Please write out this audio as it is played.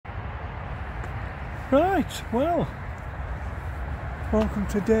Right, well, welcome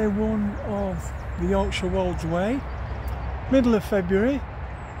to day one of the Yorkshire Wolds Way, middle of February,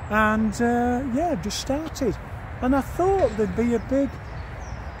 and yeah, just started. And I thought there'd be a big,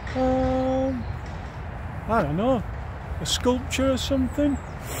 I don't know, a sculpture or something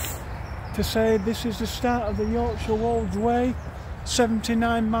to say this is the start of the Yorkshire Wolds Way,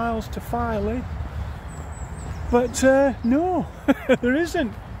 79 miles to Filey. But no, there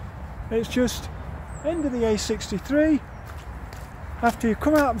isn't. It's just end of the A63. After you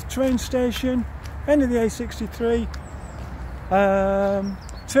come out of the train station, end of the A63,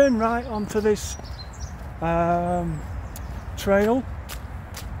 turn right onto this trail,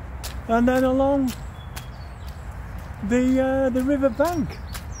 and then along the river bank.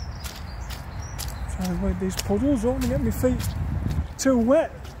 Trying to avoid these puddles, don't want to get my feet too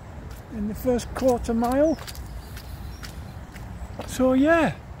wet in the first quarter mile. So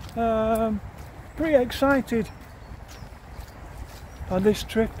yeah, pretty excited on this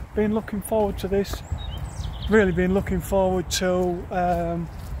trip. Been looking forward to this. Really been looking forward to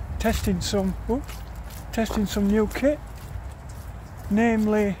testing some new kit,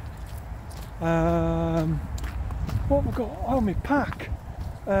 namely what we've got on my pack,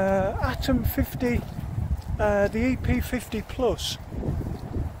 Atom 50, the EP50 Plus.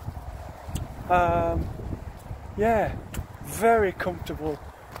 Yeah, very comfortable,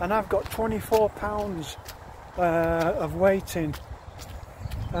 and I've got 24 pounds of weight in,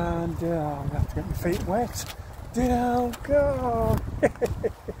 and I'm gonna have to get my feet wet. Oh God!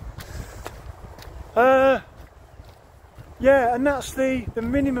 Yeah, and that's the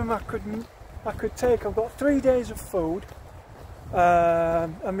minimum I could take. I've got 3 days of food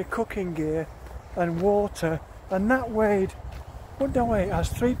and my cooking gear and water, and that weighed, what do I weigh? It has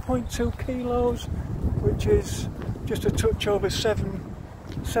 3.2 kilos, which is just a touch over 7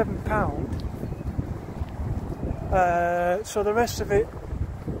 pound. So the rest of it,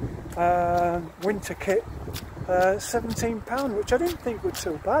 winter kit, 17 pound, which I didn't think was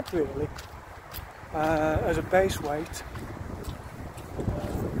too bad really, as a base weight.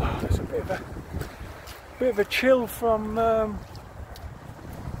 Oh, there's a bit of a chill from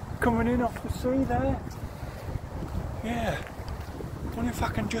coming in off the sea there. Yeah, I wonder if I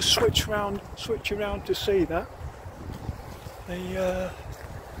can just switch around to see that. Well,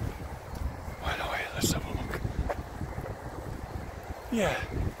 oh yeah, let's have a look. Yeah,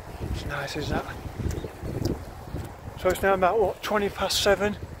 it's nice as that. So it's now about what, 20 past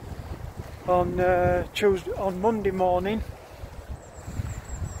 7 on Monday morning.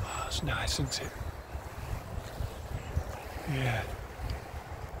 Oh, it's nice, isn't it? Yeah.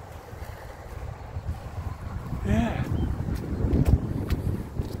 Yeah.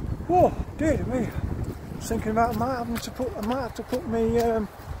 Whoa, dear me. I was thinking about I might have to put my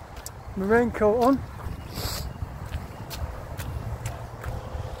raincoat on.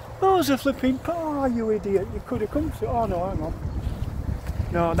 Oh, there's a flipping. Oh, you idiot! You could have come to. Oh no, hang on.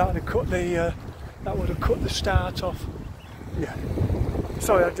 No, that would have cut the start off. Yeah.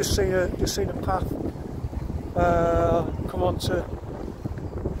 Sorry, I've just seen a path come onto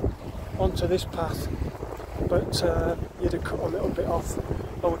this path, but you'd have cut a little bit off.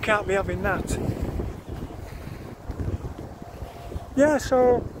 Well, we can't be having that. Yeah,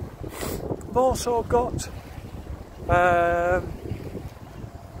 so I've also got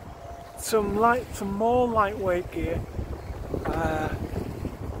some more lightweight gear.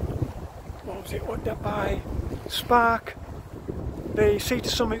 What was it? What did I buy? Spark, the Sea to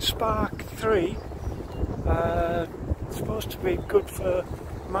Summit Spark 3. It's supposed to be good for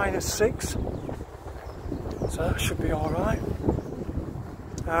 -6, so that should be all right.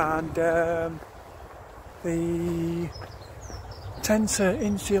 And the Tensor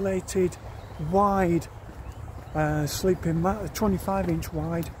insulated wide sleeping mat, a 25-inch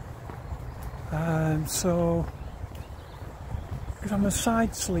wide. So, because I'm a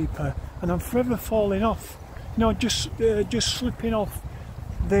side sleeper and I'm forever falling off, you know, just slipping off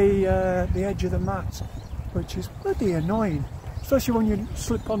the edge of the mat, which is bloody annoying, especially when you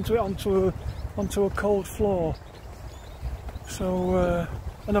slip onto a cold floor. So,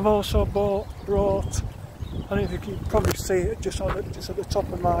 and I've also brought. I don't know if you can probably see it just at the top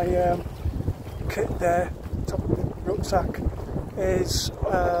of my kit there, top of the rucksack, is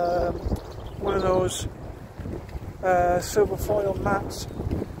one of those silver foil mats,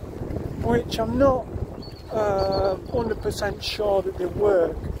 which I'm not 100% sure that they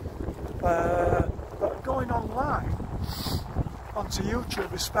work, but going online, onto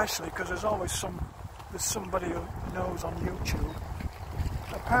YouTube especially, because there's always somebody who knows on YouTube,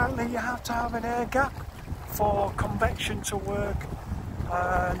 apparently you have to have an air gap for convection to work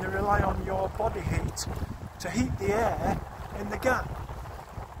and they rely on your body heat to heat the air in the gap.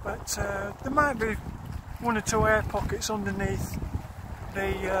 But there might be one or two air pockets underneath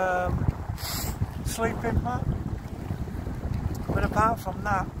the sleeping mat. But apart from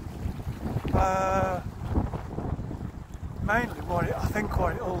that, mainly I think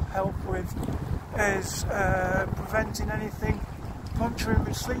what it'll help with is preventing anything puncturing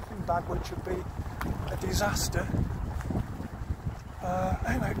my sleeping bag, which would be a disaster.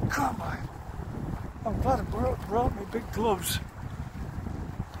 Anyway, come on. I'm glad I brought me big gloves.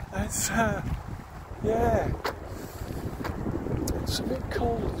 It's yeah, it's a bit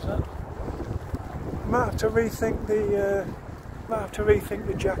cold, is that? Might have to rethink the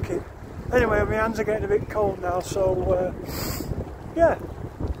jacket. Anyway, my hands are getting a bit cold now, so yeah.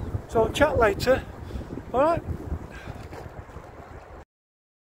 So I'll chat later. All right.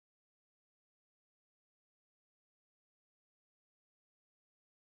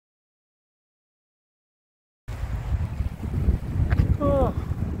 Oh.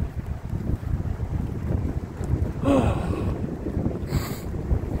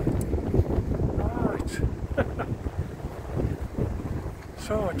 Right.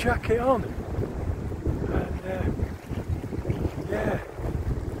 So jacket on, and yeah,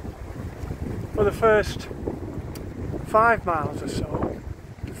 for the first 5 miles or so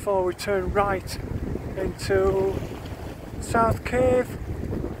before we turn right into South Cave.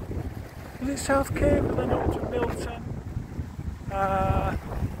 Is it South Cave and then up to Milton? Yeah,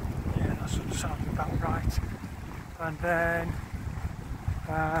 that sort of sounds about right. And then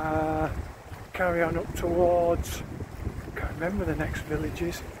carry on up towards, I can't remember the next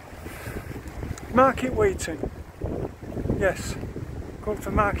villages. Market Wheaton. Yes, go up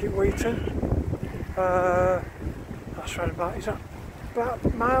to Market Wheaton. That's right about, is that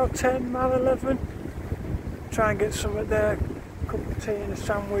about mile 10, mile 11? Try and get something there, a cup of tea and a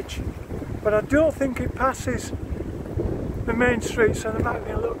sandwich. But I don't think it passes the main street, so there might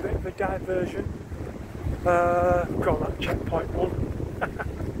be a little bit of a diversion. Call that checkpoint 1.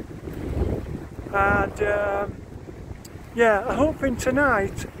 And yeah, I'm hoping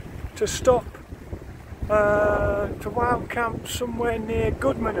tonight to stop to wild camp somewhere near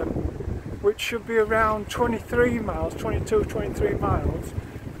Goodmanham, which should be around 23 miles, 22, 23 miles,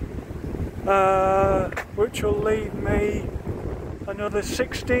 which will leave me another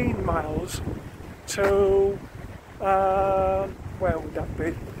 16 miles to, where would that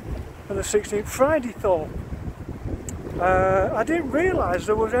be? Another 16, Fridaythorpe. I didn't realise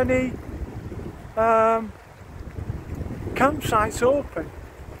there was any campsites open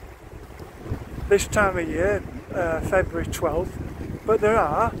this time of year, February 12th, but there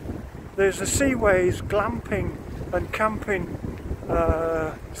are. There's a Seaways glamping and camping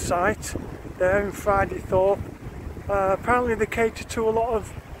site there in Fridaythorpe. Apparently they cater to a lot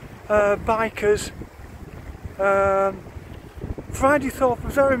of bikers. Fridaythorpe,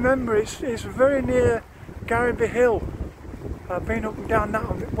 as I remember, it's very near Garriby Hill. I've been up and down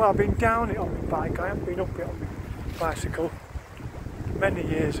that, well, I've been down it on my bike, I haven't been up it on my bicycle many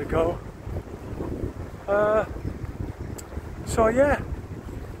years ago. So yeah,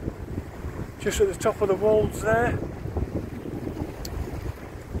 just at the top of the Wolds there.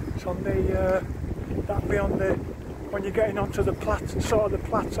 It's on the, that'd be on the, when you're getting onto the sort of the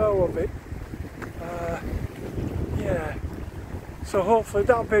plateau of it. Yeah, so hopefully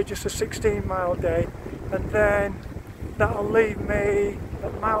that'll be just a 16-mile day, and then that'll leave me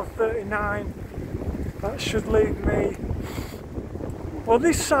at mile 39. That should leave me, well,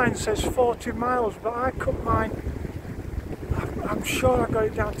 this sign says 40 miles, but I cut mine, I'm sure I got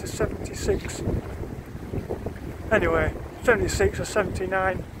it down to 76. Anyway, 76 or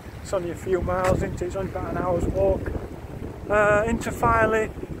 79, it's only a few miles, isn't it? It's only about an hour's walk into Filey,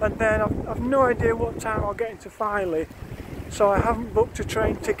 and then I've no idea what time I'll get into Filey, so I haven't booked a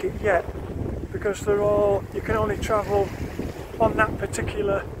train ticket yet, because they're all, you can only travel on that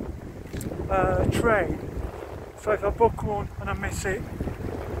particular train. So if I book one and I miss it,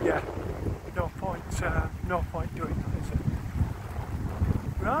 yeah, no point doing that, is it?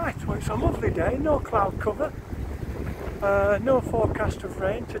 Right, well, it's a lovely day, no cloud cover, no forecast of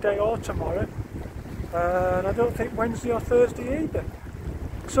rain today or tomorrow, and I don't think Wednesday or Thursday either.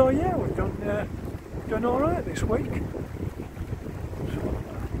 So yeah, we've done all right this week. So,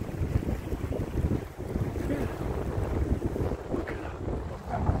 yeah. Look at that.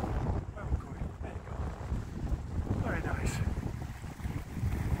 Where we're going. There you go. Very nice.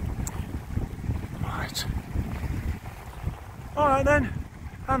 Right. All right then.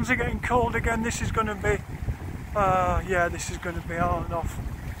 Hands are getting cold again. This is going to be, yeah, this is going to be on and off.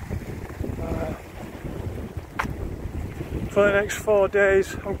 for the next 4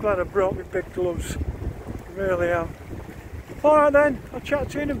 days. I'm glad I brought my big gloves, I really am. Alright then, I'll chat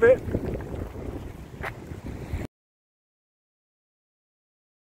to you in a bit.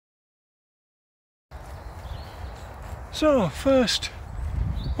 So, first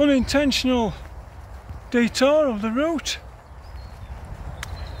unintentional detour of the route.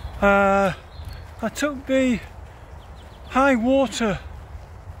 I took the high water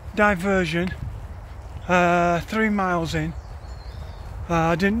diversion 3 miles in.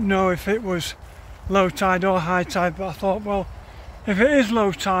 I didn't know if it was low tide or high tide, but I thought, well, if it is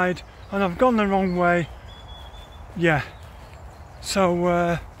low tide and I've gone the wrong way, yeah.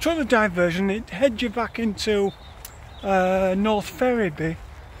 So took the diversion. It heads you back into North Ferriby,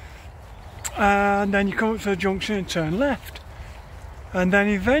 and then you come up to the junction and turn left, and then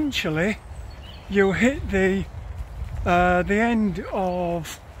eventually you hit the end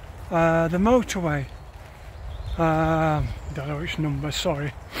of the motorway. Don't know which number,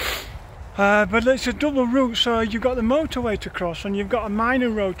 sorry. But it's a double route, so you've got the motorway to cross and you've got a minor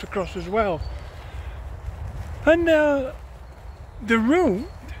road to cross as well. And the route,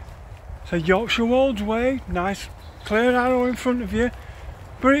 it's a Yorkshire Wolds way, nice clear arrow in front of you,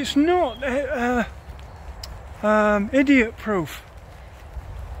 but it's not idiot proof,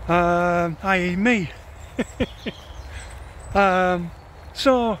 i.e. me.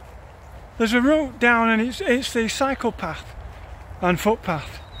 So there's a route down, and it's the cycle path and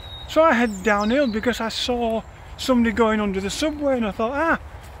footpath. So I head downhill because I saw somebody going under the subway, and I thought,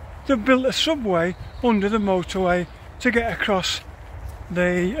 they've built a subway under the motorway to get across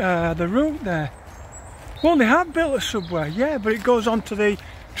the route there. Well, they have built a subway, yeah, but it goes on to the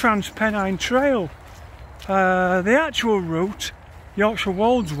Transpennine Trail. The actual route, Yorkshire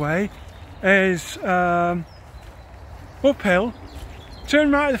Wolds Way, is uphill,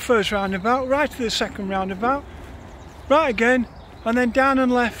 turn right at the first roundabout, right to the second roundabout, right again, and then down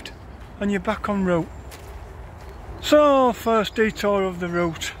and left, and you're back on route. So, first detour of the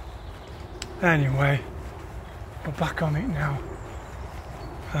route. Anyway, we're back on it now,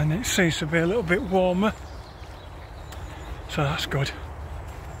 and it seems to be a little bit warmer, so that's good.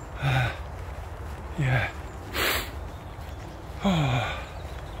 Yeah. Oh,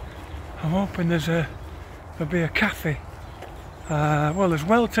 I'm hoping there'll be a cafe. Well, there's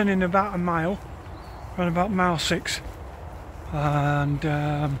Welton in about a mile, around about mile 6, and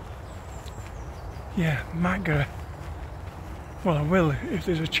yeah, might get well, I will, if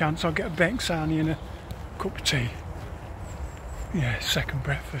there's a chance. I'll get a baked sarnie and a cup of tea. Yeah, second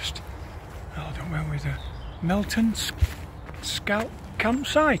breakfast. I don't know, with a Melton Scout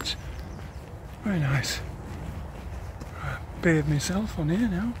campsite. Very nice. I bathed myself on here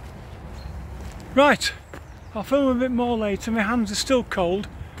now. Right, I'll film a bit more later. My hands are still cold,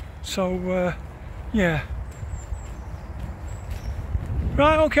 so yeah.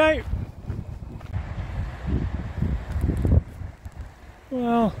 Right, okay.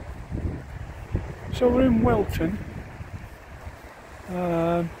 Well, so we're in Welton.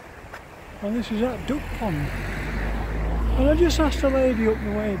 Well, this is at Duck Pond. And I just asked a lady up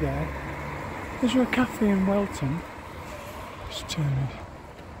the way there, is there a cafe in Welton? Just turn it.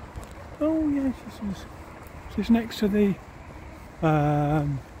 Oh yes, it's next to the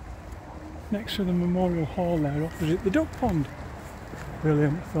Memorial Hall there, opposite the Duck Pond.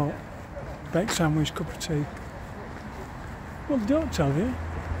 Brilliant, I thought. Baked sandwich, cup of tea. Well, they don't tell you,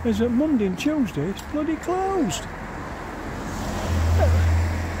 is that Monday and Tuesday it's bloody closed.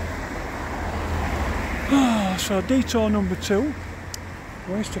 So detour number 2,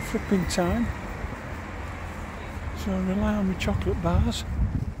 waste of flipping time. So I rely on my chocolate bars,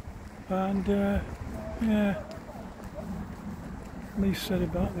 and yeah, least said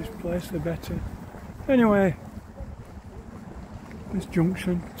about this place the better. Anyway, this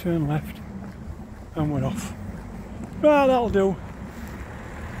junction, turn left, and we're off. Right, that'll do.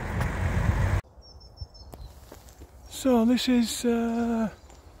 So this is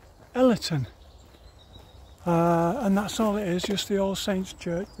Ellerton. And that's all it is, just the All Saints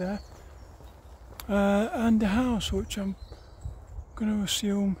Church there, and the house, which I'm going to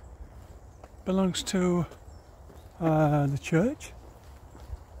assume belongs to the church.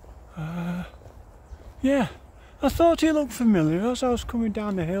 Yeah, I thought it looked familiar as I was coming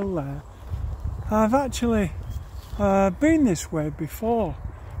down the hill there. I've actually been this way before,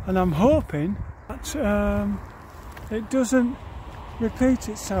 and I'm hoping that it doesn't repeat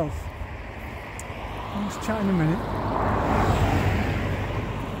itself. Let's chat in a minute.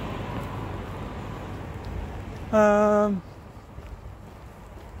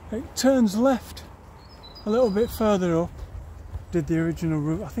 It turns left a little bit further up, did the original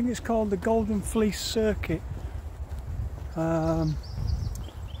route. I think it's called the Golden Fleece Circuit. and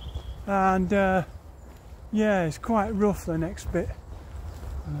yeah, it's quite rough the next bit,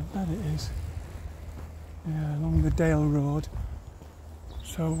 and I bet it is, yeah, along the Dale Road.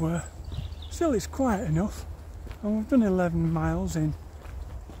 So still it's quiet enough, and we've done 11 miles in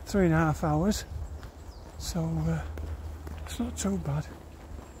 3.5 hours, so it's not too bad.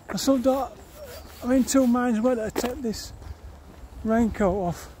 I still don't, I'm in two minds whether to take this raincoat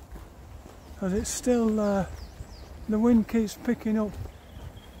off, because it's still, the wind keeps picking up,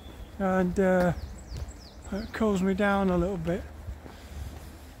 and it cools me down a little bit.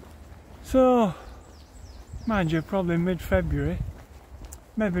 So, mind you, probably mid-February,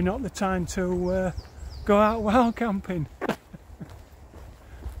 maybe not the time to go out wild camping.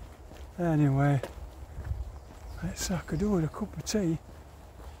 Anyway, I could do with a cup of tea.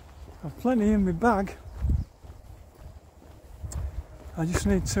 I've plenty in my bag. I just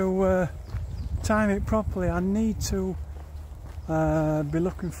need to time it properly. I need to be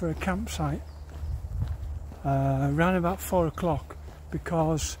looking for a campsite around about 4 o'clock,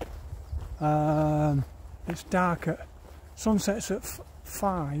 because it's dark at sunsets at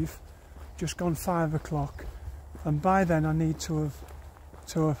 5, just gone 5 o'clock, and by then I need to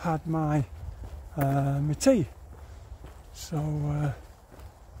have had my my tea. So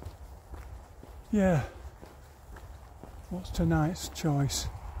yeah, what's tonight's choice?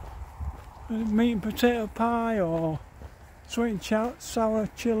 Meat and potato pie or sweet and sour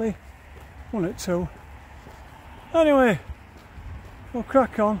chilli? One or two. Anyway, we'll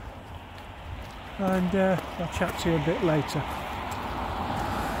crack on, and I'll chat to you a bit later.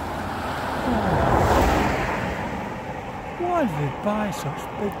 Why do they buy such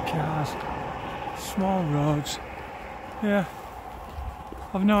big cars? Small roads. Yeah,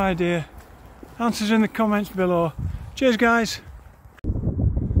 I've no idea. Answers in the comments below. Cheers guys.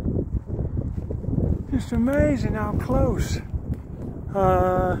 It's amazing how close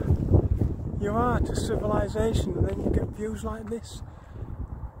you are to civilization, and then you get views like this,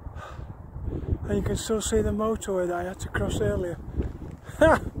 and you can still see the motorway that I had to cross earlier.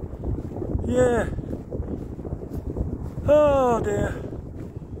 Yeah. Oh dear.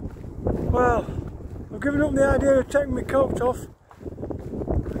 Well, I've given up the idea of taking my coat off,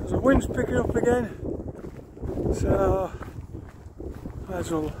 because the wind's picking up again, so might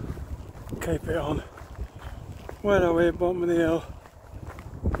as well keep it on. Where are we? Bottom of the hill.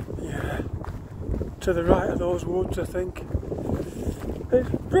 Yeah, to the right of those woods, I think. It's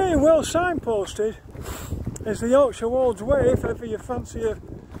pretty well signposted. It's the Yorkshire Wolds way, if ever you fancy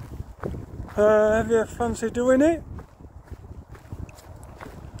doing it.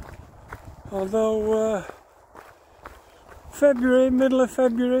 Although February, middle of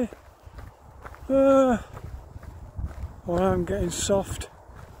February, well, I'm getting soft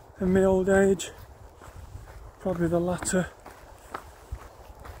in my old age, probably the latter.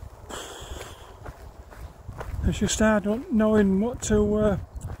 It's just hard not knowing what to wear.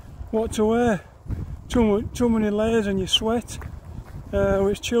 Too many layers and you sweat,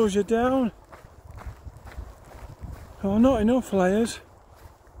 which chills you down. Or not enough layers,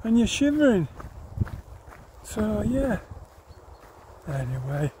 and you're shivering. So yeah.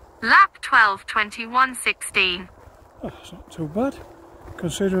 Anyway. Lap 12, 21.16. Oh, it's not too bad,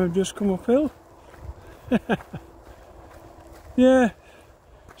 considering I've just come uphill. Yeah,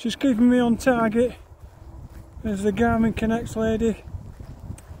 she's keeping me on target. There's the Garmin Connect lady.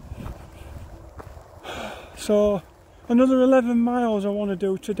 So another 11 miles I want to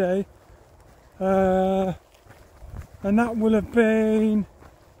do today, and that will have been,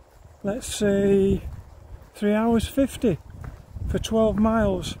 let's see, 3 hours 50 for 12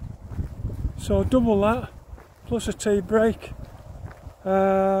 miles. So double that plus a tea break.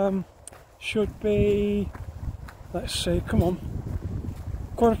 Should be, let's see, come on,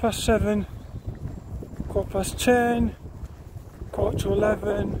 7:15, 10:15,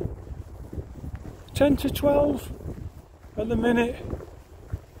 11:15, 10 to 12 at the minute,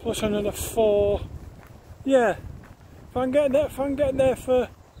 plus another 4. Yeah, if I can get there for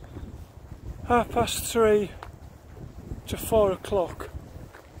 3:30 to 4 o'clock,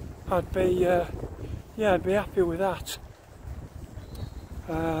 I'd be yeah, I'd be happy with that.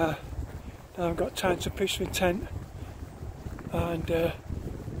 Now I've got time to pitch my tent and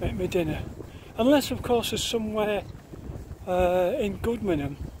make my dinner, unless of course there's somewhere in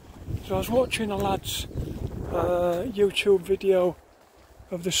Goodmanham. So I was watching a lad's YouTube video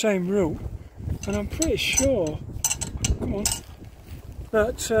of the same route, and I'm pretty sure, come on,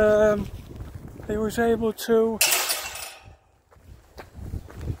 that he was able to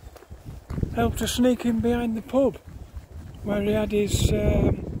help to sneak in behind the pub where he had his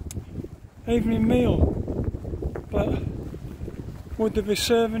evening meal. But Would they be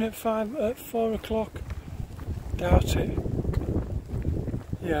serving at 4 o'clock? Doubt it.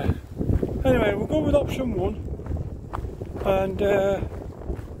 Yeah. Anyway, we'll go with option 1, and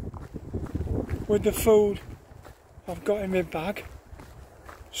with the food I've got in my bag,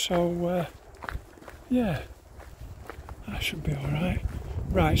 so yeah, that should be alright.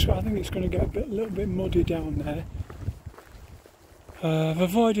 Right, so I think it's going to get a little bit muddy down there. I've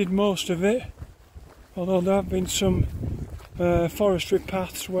avoided most of it, although there have been some forestry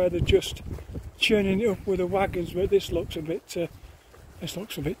paths where they're just churning it up with the wagons, but this looks a bit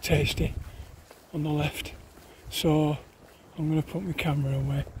tasty on the left, so I'm going to put my camera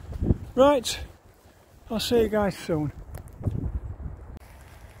away. Right, I'll see you guys soon.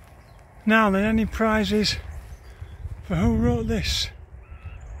 Now then, any prizes for who wrote this?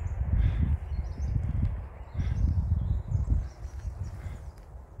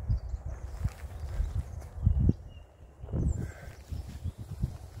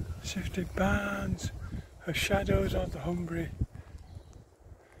 Shifted bands of shadows of the Humbury,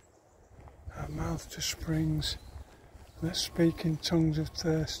 our mouth to springs, let's speak in tongues of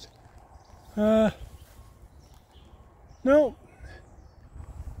thirst. No,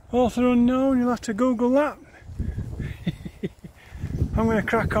 author unknown, you'll have to Google that. I'm going to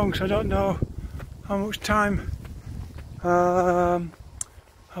crack on because I don't know how much time I've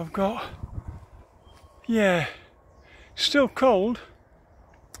got. Yeah, still cold.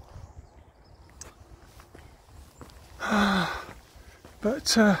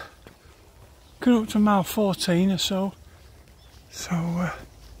 But going up to mile 14 or so.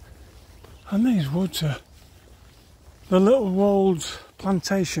 And these woods are the little Wolds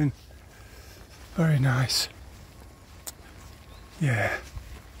plantation. Very nice. Yeah.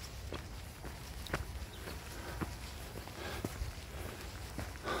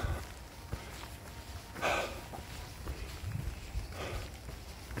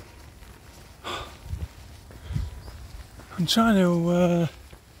 I'm trying to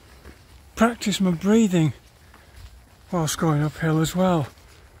practice my breathing whilst going uphill as well,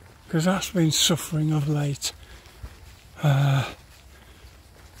 because that's been suffering of late. There's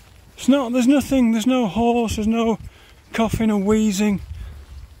no hoarse, there's no coughing or wheezing,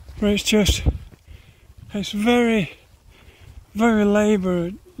 but it's very, very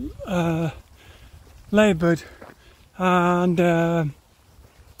laboured and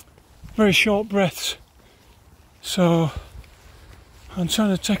very short breaths. So I'm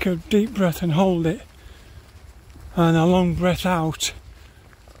trying to take a deep breath and hold it, and a long breath out,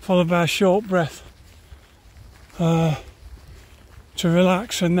 followed by a short breath to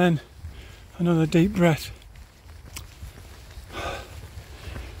relax, and then another deep breath.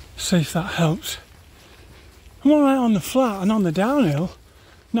 See if that helps. I'm alright on the flat and on the downhill,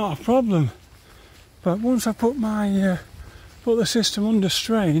 not a problem. But once I put the system under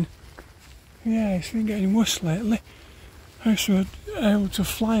strain, yeah, it's been getting worse lately. I used to be able to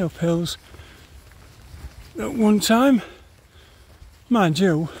fly up hills at one time. Mind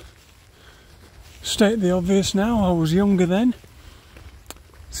you, state the obvious now, I was younger then.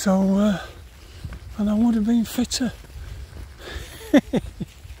 So, and I would have been fitter.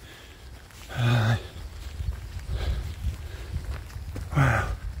 Wow,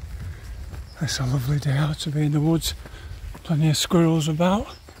 it's a lovely day out to be in the woods. Plenty of squirrels about.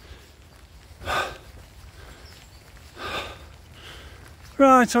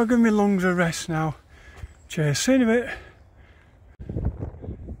 Right, I'll give my lungs a rest now. Cheers, see you in a bit.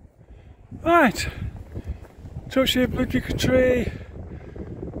 Right, touch the oblique tree.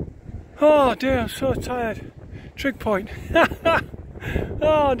 Oh dear, I'm so tired. Trig point.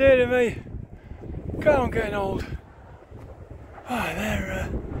 Oh dear me. God, I'm getting old. Oh, there,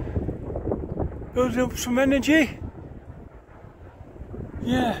 building up some energy.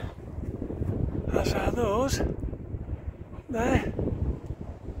 Yeah, that's how those. Up there.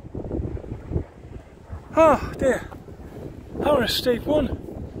 Oh dear, that was a steep one.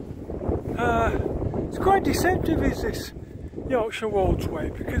 It's quite deceptive, is this Yorkshire Wolds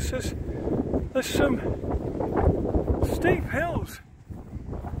way, because there's some steep hills,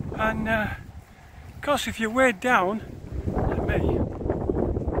 and of course if you're weighed down, like me,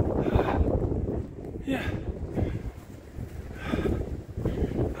 yeah,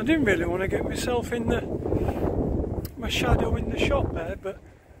 I didn't really want to get myself in my shadow in the shop there, but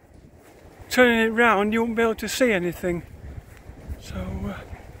turning it round you won't be able to see anything. So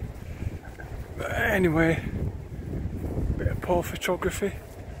but anyway, a bit of poor photography.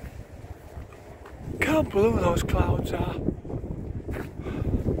 Look how blue those clouds are.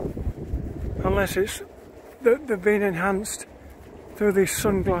 Unless it's that they've been enhanced through these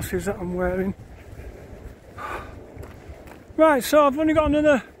sunglasses that I'm wearing. Right, so I've only got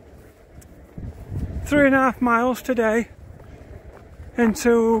another 3.5 miles today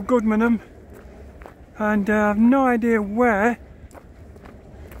into Goodmanham, and I've no idea where.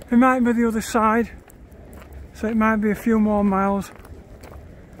 It might be the other side, so it might be a few more miles.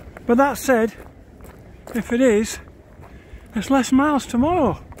 But that said, if it is, there's less miles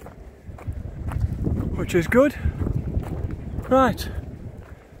tomorrow, which is good. Right,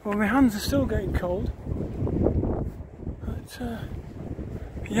 well, my hands are still getting cold, but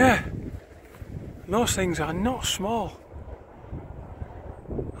yeah, those things are not small.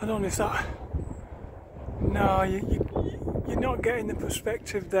 I don't know if that... No, you're not getting the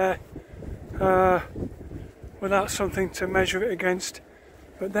perspective there without something to measure it against,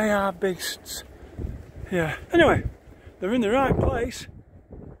 but they are beasts. Yeah, anyway, they're in the right place.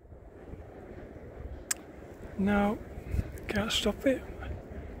 No, can't stop it.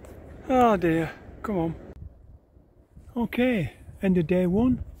 Oh dear, come on. Okay, end of day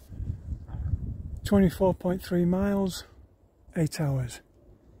 1. 24.3 miles, 8 hours.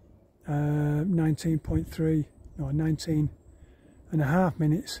 19.3, no, 19.5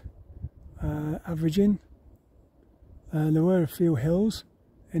 minutes averaging. There were a few hills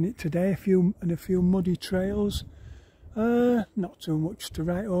in it today, a few muddy trails. Not too much to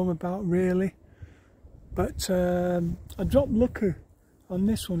write home about really, but I dropped lucky on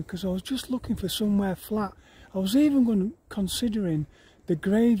this one because I was just looking for somewhere flat. I was even considering the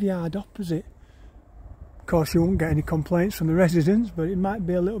graveyard opposite. Of course, you won't get any complaints from the residents, but it might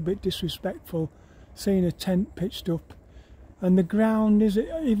be a little bit disrespectful seeing a tent pitched up, and the ground is,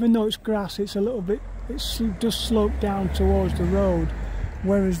 even though it's grass, it's a little bit, it does slope down towards the road,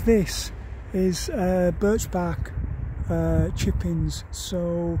 whereas this is birch bark chippings.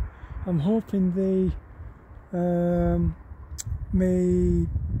 So I'm hoping the my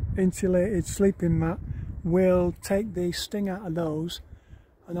insulated sleeping mat will take the sting out of those,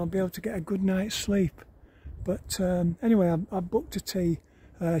 and I'll be able to get a good night's sleep. But anyway, I booked a tea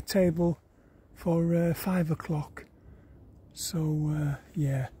table for 5 o'clock, so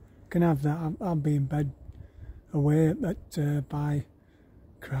yeah, can have that. I'll be in bed away at by,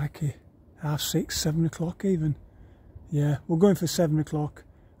 crikey, 6:30, 7 o'clock even. Yeah, we're going for 7 o'clock,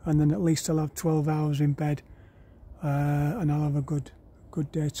 and then at least I'll have 12 hours in bed, and I'll have a good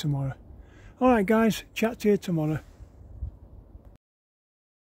day tomorrow. Alright guys, chat to you tomorrow.